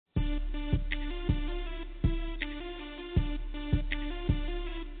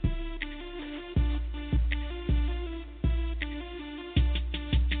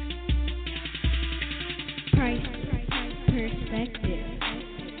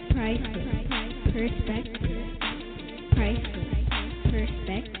Priceless perspective. Priceless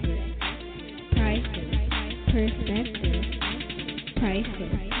perspective. Priceless perspective.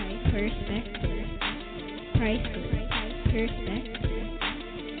 Priceless perspective. Priceless perspective.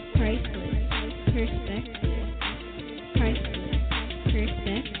 Priceless perspective. Priceless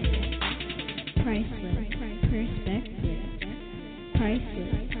perspective. Priceless perspective.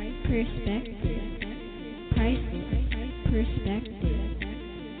 Priceless perspective. Priceless perspective.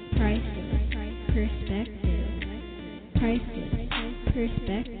 Priceless perspective. Priceless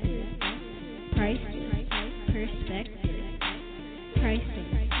perspective. Priceless perspective. Priceless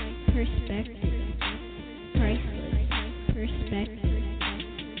perspective. Priceless perspective.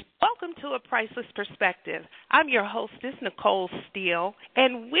 Welcome to A Priceless Perspective. I'm your hostess, Nicole Steele,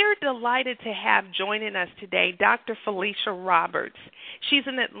 and we're delighted to have joining us today Dr. Felicia Roberts. She's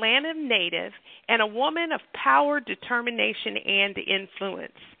an Atlanta native and a woman of power, determination, and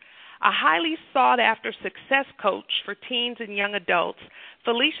influence. A highly sought-after success coach for teens and young adults,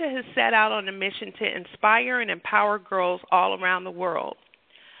 Felicia has set out on a mission to inspire and empower girls all around the world.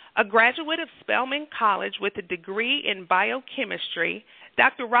 A graduate of Spelman College with a degree in biochemistry,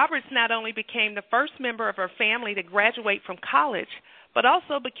 Dr. Roberts not only became the first member of her family to graduate from college, but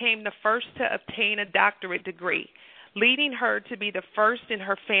also became the first to obtain a doctorate degree, leading her to be the first in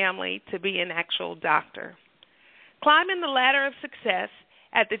her family to be an actual doctor. Climbing the ladder of success,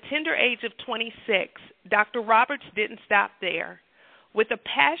 at the tender age of 26, Dr. Roberts didn't stop there. With a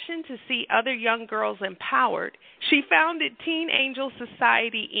passion to see other young girls empowered, she founded Teen Angel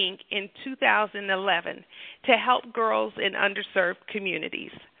Society, Inc. in 2011 to help girls in underserved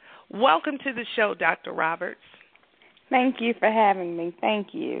communities. Welcome to the show, Dr. Roberts. Thank you for having me.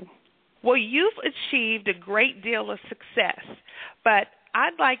 Thank you. Well, you've achieved a great deal of success, but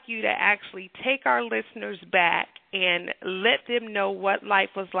I'd like you to actually take our listeners back and let them know what life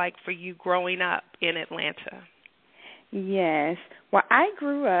was like for you growing up in Atlanta. Yes. Well, I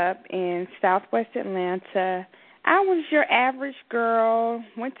grew up in southwest Atlanta. I was your average girl,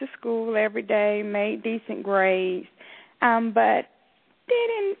 went to school every day, made decent grades, but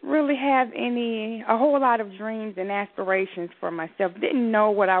didn't really have a whole lot of dreams and aspirations for myself. Didn't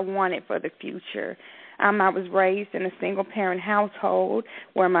know what I wanted for the future. I was raised in a single-parent household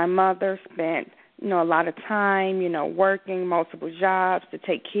where my mother spent, a lot of time, working multiple jobs to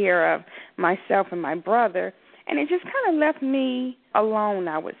take care of myself and my brother. And it just kind of left me alone,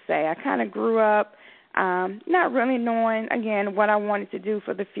 I would say. I kind of grew up not really knowing, again, what I wanted to do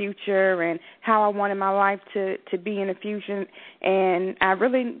for the future and how I wanted my life to be in the future. And I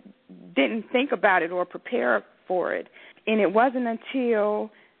really didn't think about it or prepare for it. And it wasn't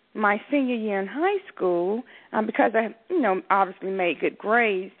until my senior year in high school, because I, obviously made good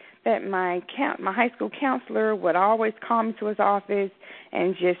grades, that my high school counselor would always call me to his office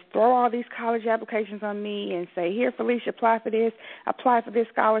and just throw all these college applications on me and say, here, Felicia, apply for this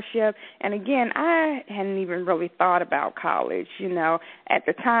scholarship. And again, I hadn't even really thought about college. At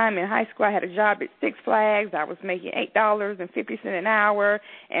the time in high school, I had a job at Six Flags. I was making $8.50 an hour,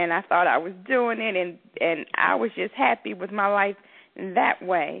 and I thought I was doing it, and I was just happy with my life that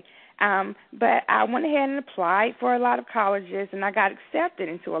way. But I went ahead and applied for a lot of colleges, and I got accepted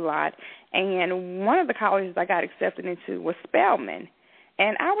into a lot. And one of the colleges I got accepted into was Spelman.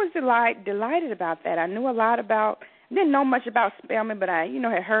 And I was delighted about that. I knew didn't know much about Spelman, but I,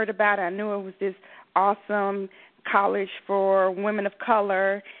 had heard about it. I knew it was this awesome college for women of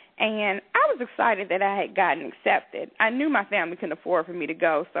color. And I was excited that I had gotten accepted. I knew my family couldn't afford for me to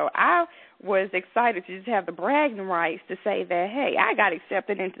go, so I was excited to just have the bragging rights to say that, hey, I got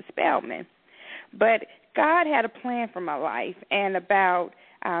accepted into Spelman. But God had a plan for my life, and about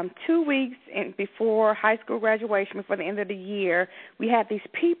 2 weeks before high school graduation, before the end of the year, we had these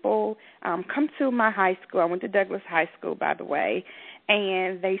people come to my high school. I went to Douglas High School, by the way,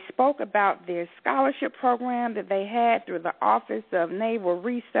 and they spoke about their scholarship program that they had through the Office of Naval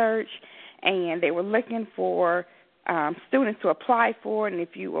Research, and they were looking for students to apply for, and if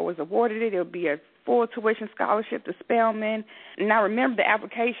you was awarded it, it would be a full tuition scholarship to Spelman. And I remember the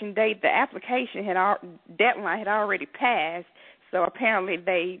application date. The application deadline had already passed, so apparently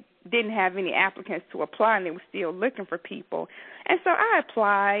they didn't have any applicants to apply, and they were still looking for people. And so I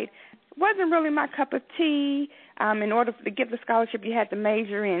applied. It wasn't really my cup of tea. In order to get the scholarship, you had to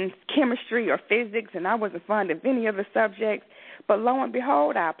major in chemistry or physics, and I wasn't fond of any of the subjects. But lo and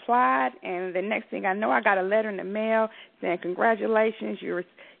behold, I applied, and the next thing I know, I got a letter in the mail saying, congratulations,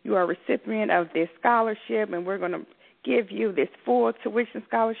 you are a recipient of this scholarship, and we're going to give you this full tuition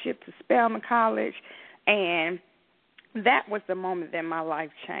scholarship to Spelman College. And that was the moment that my life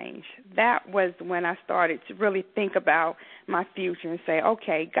changed. That was when I started to really think about my future and say,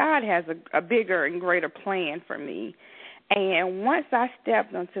 okay, God has a bigger and greater plan for me. And once I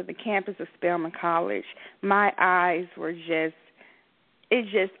stepped onto the campus of Spelman College, my eyes were just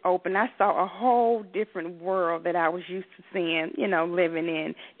opened. I saw a whole different world that I was used to seeing, living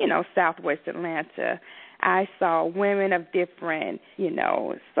in, Southwest Atlanta. I saw women of different,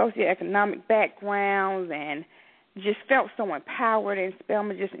 socioeconomic backgrounds, and just felt so empowered. And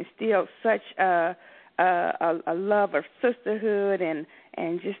Spelman just instilled such a love of sisterhood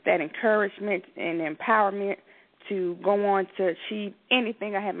and just that encouragement and empowerment to go on to achieve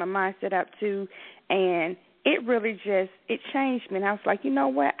anything I had my mind set up to. And it really it changed me. And I was like, you know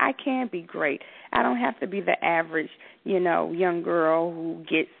what? I can be great. I don't have to be the average, young girl who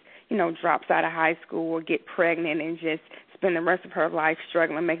gets, drops out of high school or get pregnant and just spend the rest of her life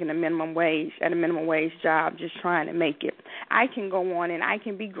struggling, making a minimum wage job, just trying to make it. I can go on and I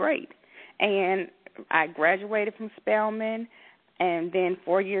can be great. And I graduated from Spelman, and then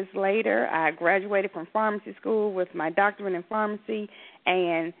 4 years later, I graduated from pharmacy school with my doctorate in pharmacy,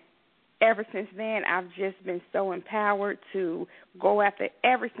 and ever since then, I've just been so empowered to go after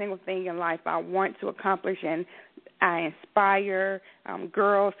every single thing in life I want to accomplish, and I inspire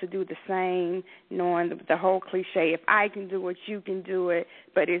girls to do the same, knowing the whole cliche, if I can do it, you can do it,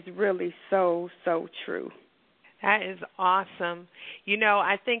 but it's really so, so true. That is awesome.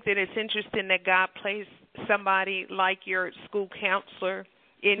 I think that it's interesting that God placed somebody like your school counselor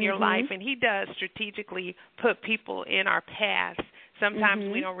in your life, and he does strategically put people in our paths.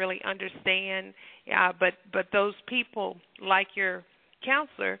 Sometimes we don't really understand, but those people like your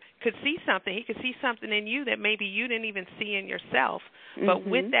counselor could see something. He could see something in you that maybe you didn't even see in yourself. But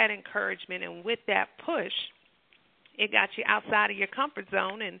with that encouragement and with that push, it got you outside of your comfort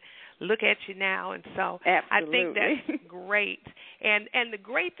zone, and look at you now. And so Absolutely. I think that's great. And the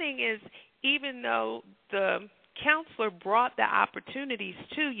great thing is, even though the counselor brought the opportunities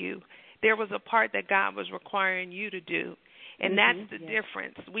to you, there was a part that God was requiring you to do. And that's the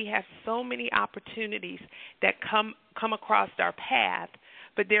difference. We have so many opportunities that come across our path,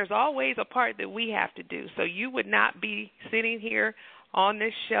 but there's always a part that we have to do. So you would not be sitting here on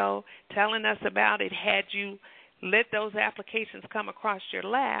this show telling us about it had you let those applications come across your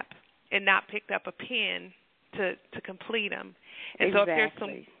lap and not picked up a pen to complete them. And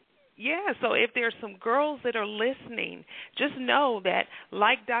exactly. So if there's some girls that are listening, just know that,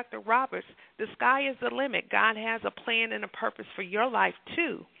 like Dr. Roberts, the sky is the limit. God has a plan and a purpose for your life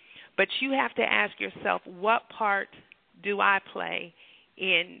too. But you have to ask yourself, what part do I play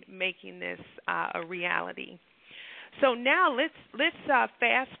in making this a reality? So now let's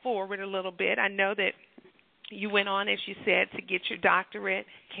fast forward a little bit. I know that you went on, as you said, to get your doctorate,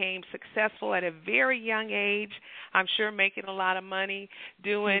 came successful at a very young age, I'm sure making a lot of money,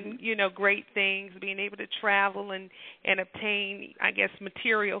 doing, great things, being able to travel and obtain, I guess,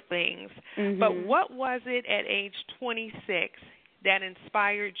 material things. But what was it at age 26 that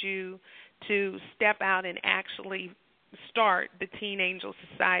inspired you to step out and actually start the Teen Angel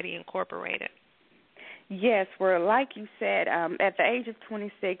Society Incorporated? Yes, well, like you said, at the age of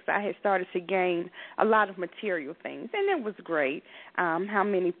 26, I had started to gain a lot of material things, and it was great. How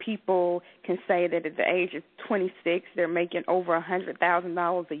many people can say that at the age of 26 they're making over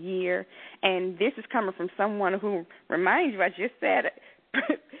 $100,000 a year? And this is coming from someone who, reminds you, I just said,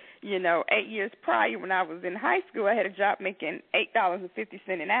 8 years prior when I was in high school, I had a job making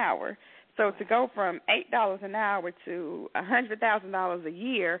 $8.50 an hour. So to go from $8 an hour to $100,000 a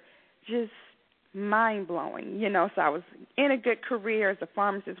year, just mind-blowing, So I was in a good career as a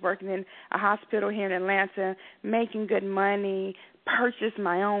pharmacist, working in a hospital here in Atlanta, making good money, purchased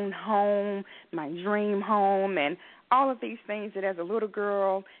my own home, my dream home, and all of these things that as a little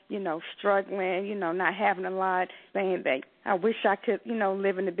girl, struggling, not having a lot, saying that I wish I could,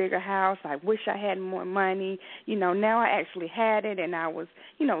 live in a bigger house. I wish I had more money. Now I actually had it, and I was,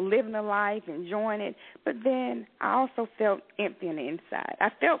 living a life, enjoying it. But then I also felt empty on the inside. I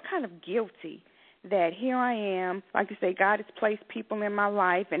felt kind of guilty that here I am, like you say, God has placed people in my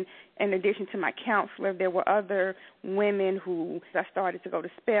life, and in addition to my counselor, there were other women who I started to go to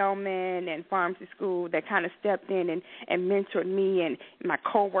Spelman and pharmacy school that kind of stepped in and mentored me, and my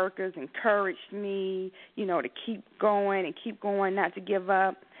coworkers encouraged me, to keep going, not to give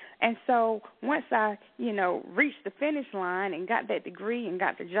up. And so once I, reached the finish line and got that degree and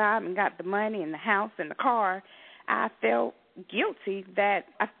got the job and got the money and the house and the car, I felt guilty that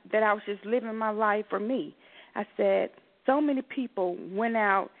I was just living my life for me. I said, so many people went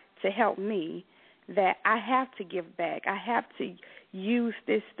out to help me that I have to give back. I have to, use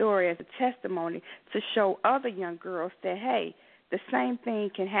this story as a testimony to show other young girls that, hey, the same thing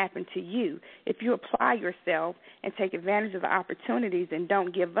can happen to you. If you apply yourself and take advantage of the opportunities and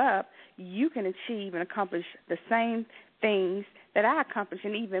don't give up, you can achieve and accomplish the same things that I accomplished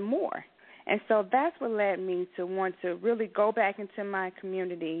and even more. And so that's what led me to want to really go back into my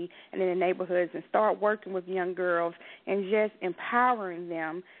community and in the neighborhoods and start working with young girls and just empowering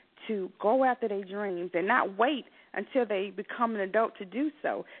them to go after their dreams and not wait until they become an adult to do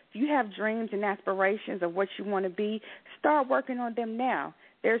so. If you have dreams and aspirations of what you want to be, start working on them now.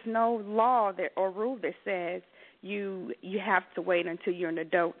 There's no law or rule that says you have to wait until you're an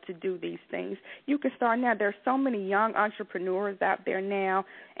adult to do these things. You can start now. There's so many young entrepreneurs out there now,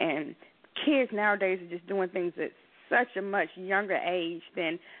 and kids nowadays are just doing things at such a much younger age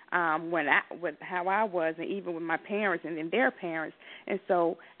than with how I was, and even with my parents and then their parents. And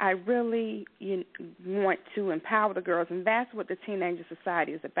so I really want to empower the girls, and that's what the Teenager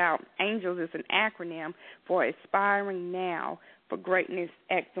Society is about. ANGELS is an acronym for Aspiring Now for Greatness,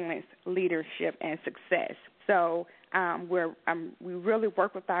 Excellence, Leadership, and Success. So we really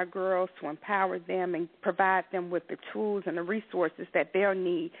work with our girls to empower them and provide them with the tools and the resources that they'll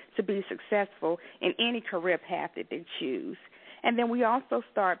need to be successful in any career path that they choose. And then we also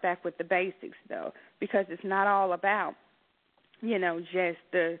start back with the basics, though, because it's not all about, just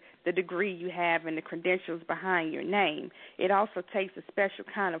the degree you have and the credentials behind your name. It also takes a special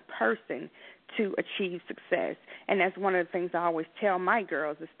kind of person to achieve success. And that's one of the things I always tell my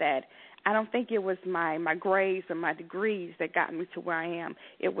girls is that I don't think it was my grades or my degrees that got me to where I am.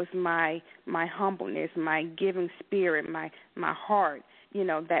 It was my humbleness, my giving spirit, my heart,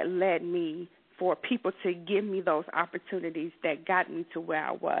 that led me for people to give me those opportunities that got me to where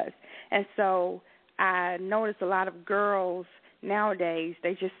I was. And so I noticed a lot of girls nowadays,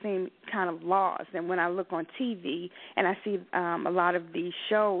 they just seem kind of lost. And when I look on TV and I see a lot of these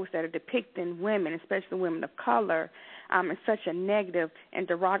shows that are depicting women, especially women of color, in such a negative and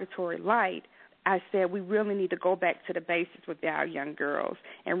derogatory light, I said we really need to go back to the basics with our young girls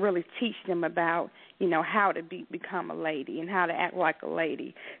and really teach them about, how to become a lady and how to act like a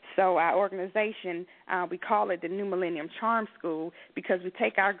lady. So our organization, we call it the New Millennium Charm School because we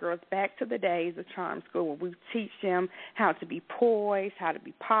take our girls back to the days of charm school. We teach them how to be poised, how to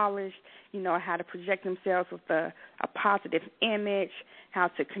be polished, how to project themselves with a positive image, how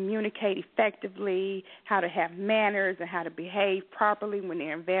to communicate effectively, how to have manners, and how to behave properly when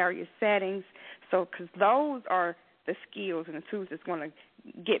they're in various settings. So because those are the skills and the tools that's going to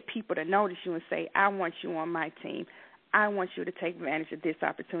get people to notice you and say, I want you on my team. I want you to take advantage of this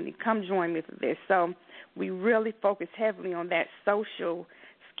opportunity. Come join me for this. So we really focus heavily on that social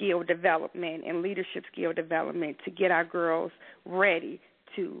skill development and leadership skill development to get our girls ready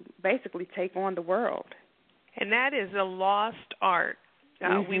to basically take on the world. And that is a lost art.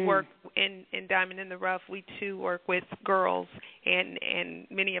 We work in Diamond in the Rough. We, too, work with girls, and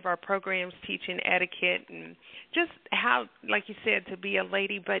many of our programs teaching etiquette and just how, like you said, to be a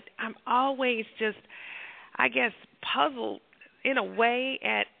lady. But I'm always just, I guess, puzzled in a way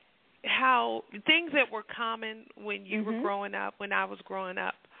at how things that were common when you were growing up, when I was growing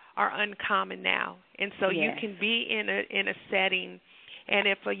up, are uncommon now. And so you can be in a setting, and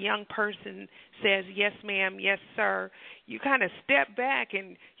if a young person says, yes, ma'am, yes, sir, you kind of step back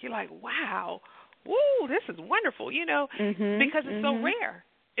and you're like, wow, woo, this is wonderful, because it's so rare.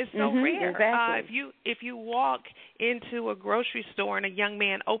 It's so rare. Exactly. If you walk into a grocery store and a young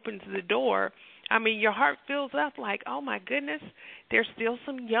man opens the door, I mean, your heart fills up like, oh, my goodness, there's still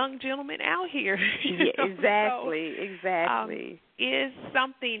some young gentlemen out here. Exactly. Is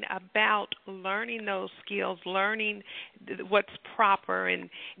something about learning those skills, learning what's proper and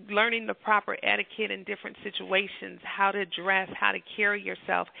learning the proper etiquette in different situations, how to dress, how to carry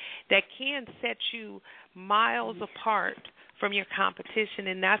yourself, that can set you miles apart from your competition.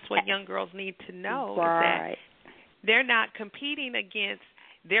 And that's what young girls need to know, is that they're not competing against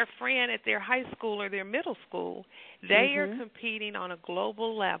their friend at their high school or their middle school. They are competing on a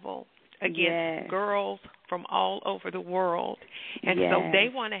global level against girls from all over the world. And so they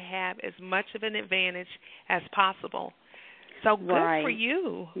want to have as much of an advantage as possible. So good for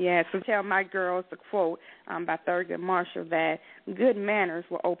you. Yes, I tell my girls the quote by Thurgood Marshall that good manners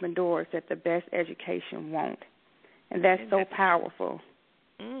will open doors that the best education won't. And that's so powerful.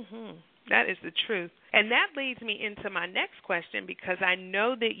 That is the truth. And that leads me into my next question, because I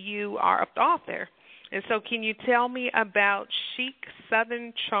know that you are an author. And so can you tell me about Chic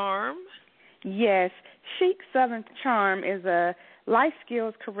Southern Charm? Yes. Chic Southern Charm is a life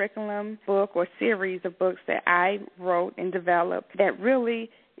skills curriculum book or series of books that I wrote and developed that really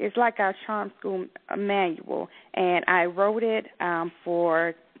It's like our charm school manual, and I wrote it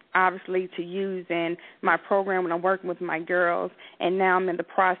for obviously to use in my program when I'm working with my girls, and now I'm in the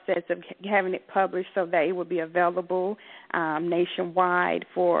process of having it published so that it will be available nationwide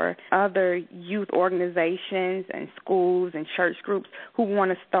for other youth organizations and schools and church groups who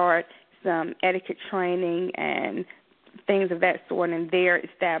want to start some etiquette training and things of that sort in their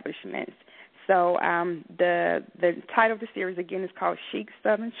establishments. So the title of the series, again, is called Chic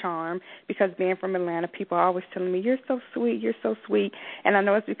Southern Charm, because being from Atlanta, people are always telling me, you're so sweet, you're so sweet. And I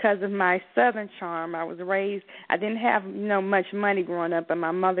know it's because of my Southern charm. I was raised, I didn't have, much money growing up, but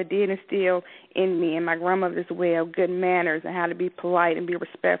my mother did instill in me, and my grandmother as well, good manners and how to be polite and be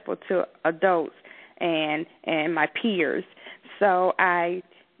respectful to adults and my peers. So I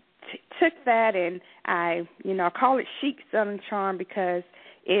took that and I call it Chic Southern Charm because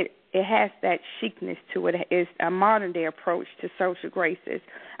it has that chicness to it. It's a modern-day approach to social graces.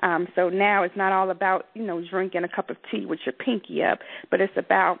 So now it's not all about, drinking a cup of tea with your pinky up, but it's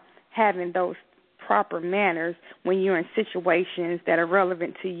about having those proper manners when you're in situations that are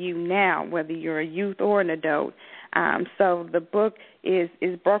relevant to you now, whether you're a youth or an adult. So the book is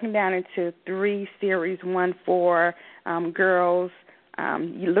broken down into 3 series, one for girls,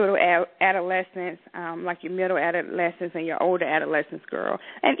 your little adolescents, like your middle adolescents and your older adolescents, girl.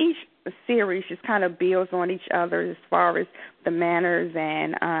 And each series just kind of builds on each other as far as the manners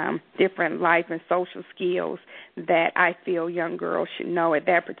and different life and social skills that I feel young girls should know at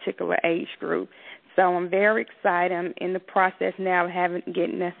that particular age group. So I'm very excited. I'm in the process now of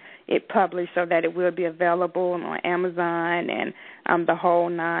getting it published so that it will be available on Amazon and the whole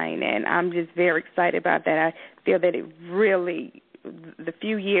nine. And I'm just very excited about that. I feel that it really, the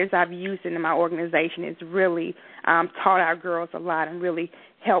few years I've used it in my organization, has really taught our girls a lot and really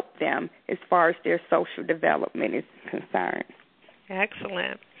helped them as far as their social development is concerned.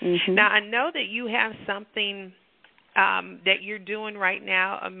 Excellent. Mm-hmm. Now, I know that you have something that you're doing right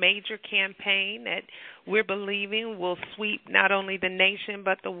now, a major campaign that we're believing will sweep not only the nation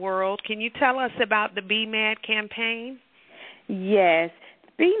but the world. Can you tell us about the Be Mad campaign? Yes.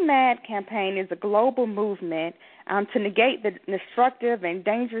 Be Mad campaign is a global movement to negate the destructive and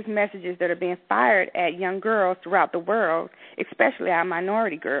dangerous messages that are being fired at young girls throughout the world, especially our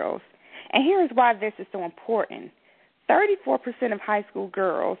minority girls. And here's why this is so important. 34% of high school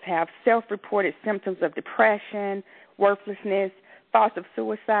girls have self-reported symptoms of depression, worthlessness, thoughts of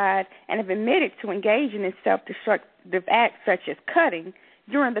suicide, and have admitted to engaging in self-destructive acts such as cutting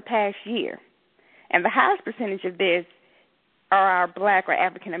during the past year. And the highest percentage of this are our black or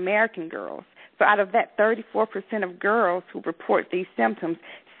African-American girls. So out of that 34% of girls who report these symptoms,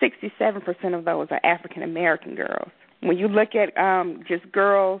 67% of those are African-American girls. When you look at just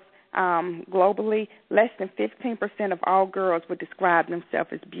girls globally, less than 15% of all girls would describe themselves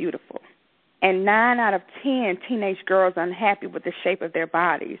as beautiful. And 9 out of 10 teenage girls are unhappy with the shape of their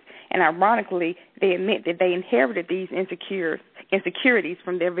bodies. And ironically, they admit that they inherited these insecurities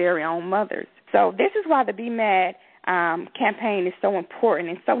from their very own mothers. So this is why the Be Mad campaign is so important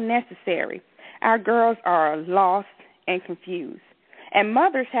and so necessary. Our girls are lost and confused. And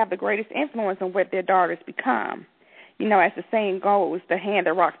mothers have the greatest influence on what their daughters become. As the saying goes, the hand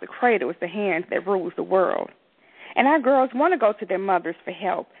that rocks the cradle is the hand that rules the world. And our girls want to go to their mothers for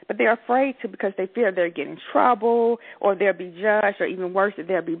help, but they're afraid to because they fear they'll get in trouble or they'll be judged, or even worse, that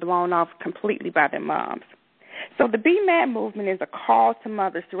they'll be blown off completely by their moms. So the Be Mad movement is a call to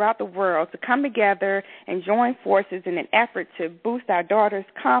mothers throughout the world to come together and join forces in an effort to boost our daughter's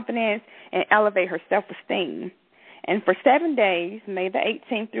confidence and elevate her self-esteem. And for 7 days, May the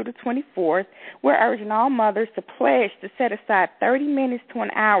 18th through the 24th, we're urging all mothers to pledge to set aside 30 minutes to an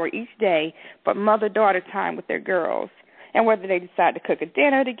hour each day for mother-daughter time with their girls. And whether they decide to cook a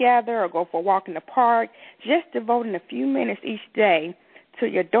dinner together or go for a walk in the park, just devoting a few minutes each day to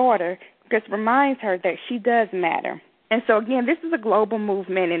your daughter just reminds her that she does matter. And so, again, this is a global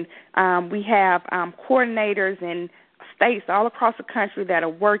movement, and we have coordinators in states all across the country that are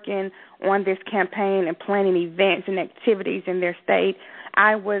working on this campaign and planning events and activities in their state.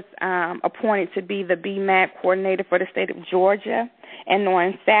 I was appointed to be the Be Mad coordinator for the state of Georgia, and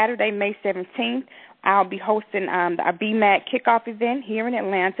on Saturday, May 17th, I'll be hosting a Be Mad kickoff event here in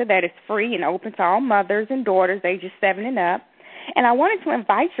Atlanta that is free and open to all mothers and daughters ages 7 and up. And I wanted to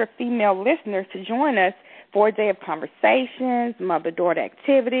invite your female listeners to join us for a day of conversations, mother-daughter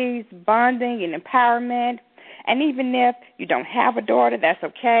activities, bonding and empowerment. And even if you don't have a daughter, that's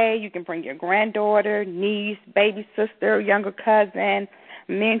okay. You can bring your granddaughter, niece, baby sister, younger cousin,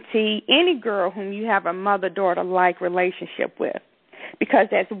 mentee, any girl whom you have a mother-daughter-like relationship with. because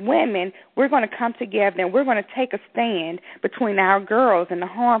as women, we're going to come together and we're going to take a stand between our girls and the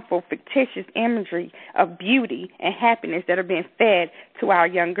harmful, fictitious imagery of beauty and happiness that are being fed to our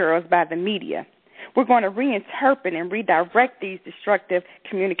young girls by the media. We're going to reinterpret and redirect these destructive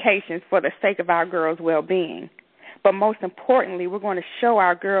communications for the sake of our girls' well-being. But most importantly, we're going to show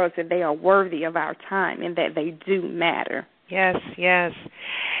our girls that they are worthy of our time and that they do matter. Yes, yes.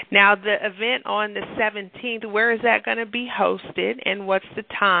 Now, the event on the 17th, where is that going to be hosted, and what's the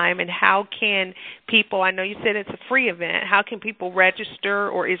time, and how can people, I know you said it's a free event, how can people register,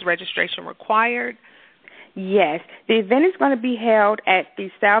 or is registration required? Yes, the event is going to be held at the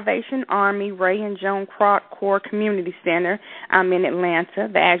Salvation Army Ray and Joan Kroc Core Community Center in Atlanta.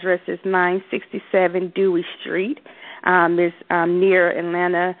 The address is 967 Dewey Street. It's near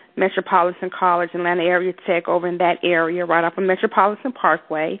Atlanta Metropolitan College, Atlanta Area Tech, over in that area, right off of Metropolitan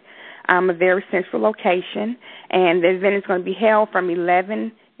Parkway, a very central location. And the event is going to be held from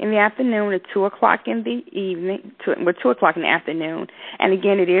 11 in the afternoon to 2 o'clock in the evening, 2 o'clock in the afternoon. And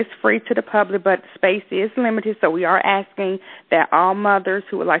again, it is free to the public, but space is limited, so we are asking that all mothers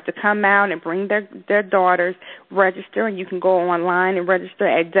who would like to come out and bring their daughters register. And you can go online and register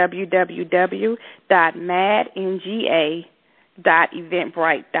at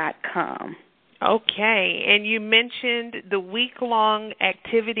www.madnga.eventbrite.com. Okay, and you mentioned the week-long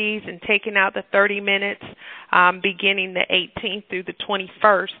activities and taking out the 30 minutes beginning the 18th through the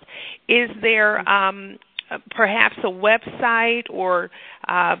 21st. Is there perhaps a website or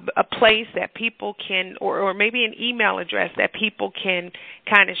a place that people can, or maybe an email address that people can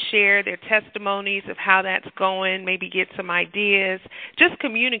kind of share their testimonies of how that's going, maybe get some ideas, just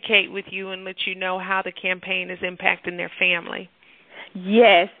communicate with you and let you know how the campaign is impacting their family?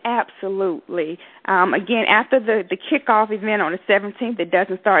 Yes, absolutely. Again, after the kickoff event on the 17th, it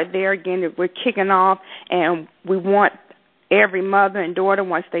doesn't start there. Again, we're kicking off, and we want every mother and daughter,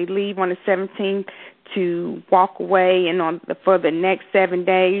 once they leave on the 17th, to walk away and for the next 7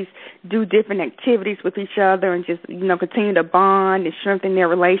 days, do different activities with each other and just, continue to bond and strengthen their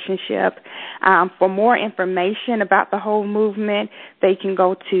relationship. For more information about the whole movement, they can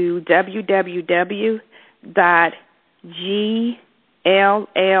go to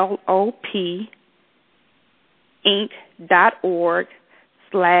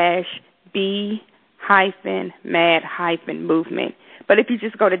But if you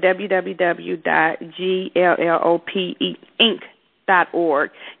just go to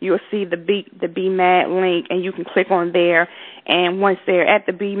www.glopinc.org, you'll see the Be Mad link, and you can click on there. And once they're at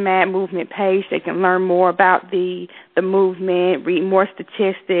the Be Mad movement page, they can learn more about the movement, read more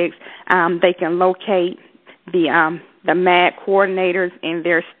statistics. They can locate the MAD coordinators in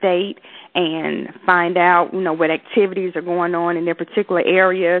their state and find out, what activities are going on in their particular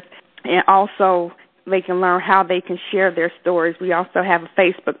areas. And also, they can learn how they can share their stories. We also have a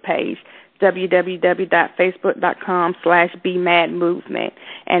Facebook page, www.facebook.com/BeMadMovement.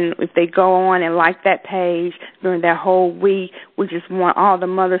 And if they go on and like that page during that whole week, we just want all the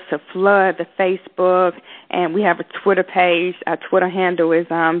mothers to flood the Facebook. And we have a Twitter page. Our Twitter handle is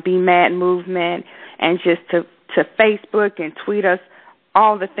BeMadMovement. And just to Facebook and tweet us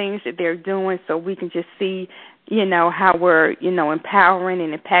all the things that they're doing so we can just see, how we're, empowering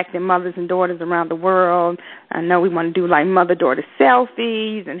and impacting mothers and daughters around the world. I know we want to do like mother-daughter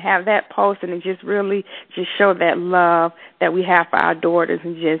selfies and have that posted and just really just show that love that we have for our daughters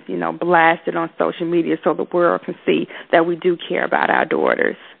and just, blast it on social media so the world can see that we do care about our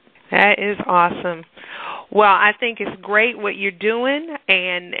daughters. That is awesome. Well, I think it's great what you're doing,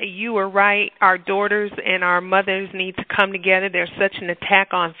 and you are right. Our daughters and our mothers need to come together. There's such an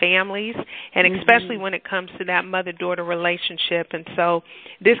attack on families, and especially when it comes to that mother-daughter relationship. And so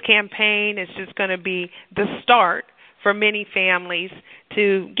this campaign is just going to be the start for many families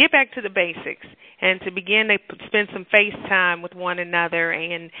to get back to the basics and to begin to spend some face time with one another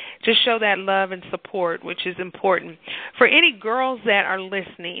and just show that love and support, which is important. For any girls that are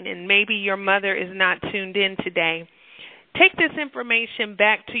listening and maybe your mother is not tuned in today, take this information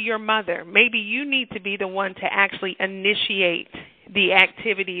back to your mother. Maybe you need to be the one to actually initiate the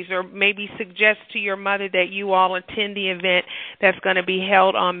activities, or maybe suggest to your mother that you all attend the event that's going to be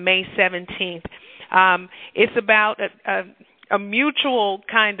held on May 17th. It's about a mutual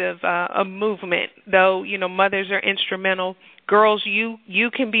kind of a movement, though, mothers are instrumental. Girls, you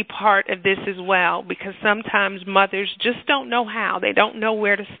can be part of this as well, because sometimes mothers just don't know how. They don't know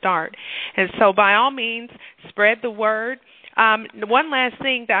where to start. And so by all means, spread the word. One last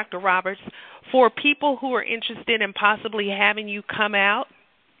thing, Dr. Roberts, for people who are interested in possibly having you come out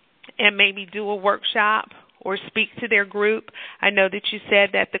and maybe do a workshop or speak to their group, I know that you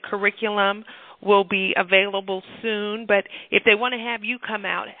said that the curriculum will be available soon. But if they want to have you come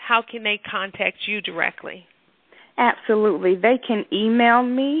out, how can they contact you directly? Absolutely. They can email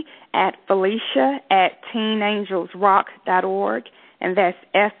me at Felicia@teenangelsrock.org, and that's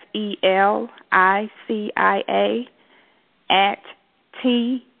FELICIA at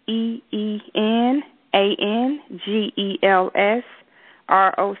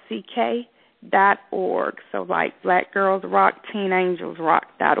TEENANGELSROCK.org. So like Black Girls Rock,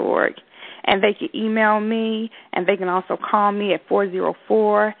 TeenAngelsRock.org. And they can email me, and they can also call me at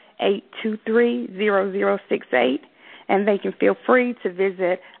 404-823-0068. And they can feel free to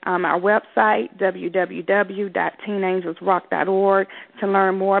visit our website, www.teenangelsrock.org, to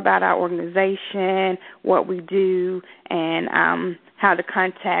learn more about our organization, what we do, and how to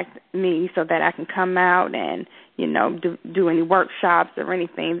contact me so that I can come out and, do any workshops or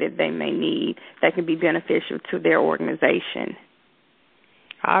anything that they may need that can be beneficial to their organization.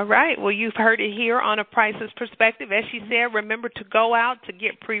 All right. Well, you've heard it here on A Priceless Perspective. As she said, remember to go out to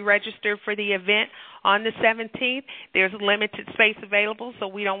get pre-registered for the event on the 17th. There's limited space available, so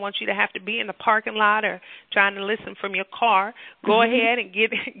we don't want you to have to be in the parking lot or trying to listen from your car. Go ahead and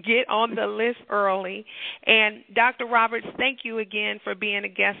get on the list early. And Dr. Roberts, thank you again for being a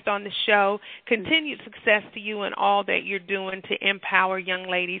guest on the show. Continued success to you in all that you're doing to empower young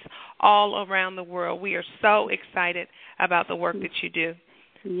ladies all around the world. We are so excited about the work that you do.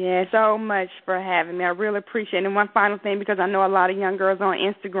 Yeah, so much for having me. I really appreciate it. And one final thing, because I know a lot of young girls on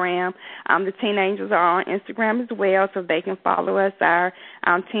Instagram, the Teen Angels are on Instagram as well, so they can follow us. Our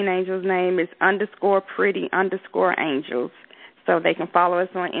Teen Angels name is _pretty_angels. So they can follow us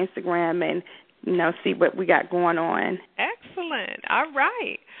on Instagram and, see what we got going on. Excellent. All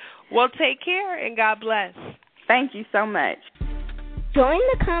right. Well, take care and God bless. Thank you so much. Join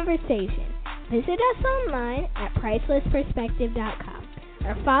the conversation. Visit us online at pricelessperspective.com.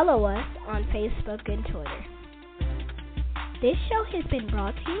 or follow us on Facebook and Twitter. This show has been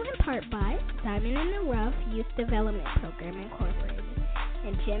brought to you in part by Diamond in the Rough Youth Development Program Incorporated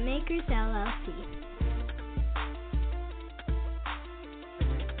and Gem Makers LLC.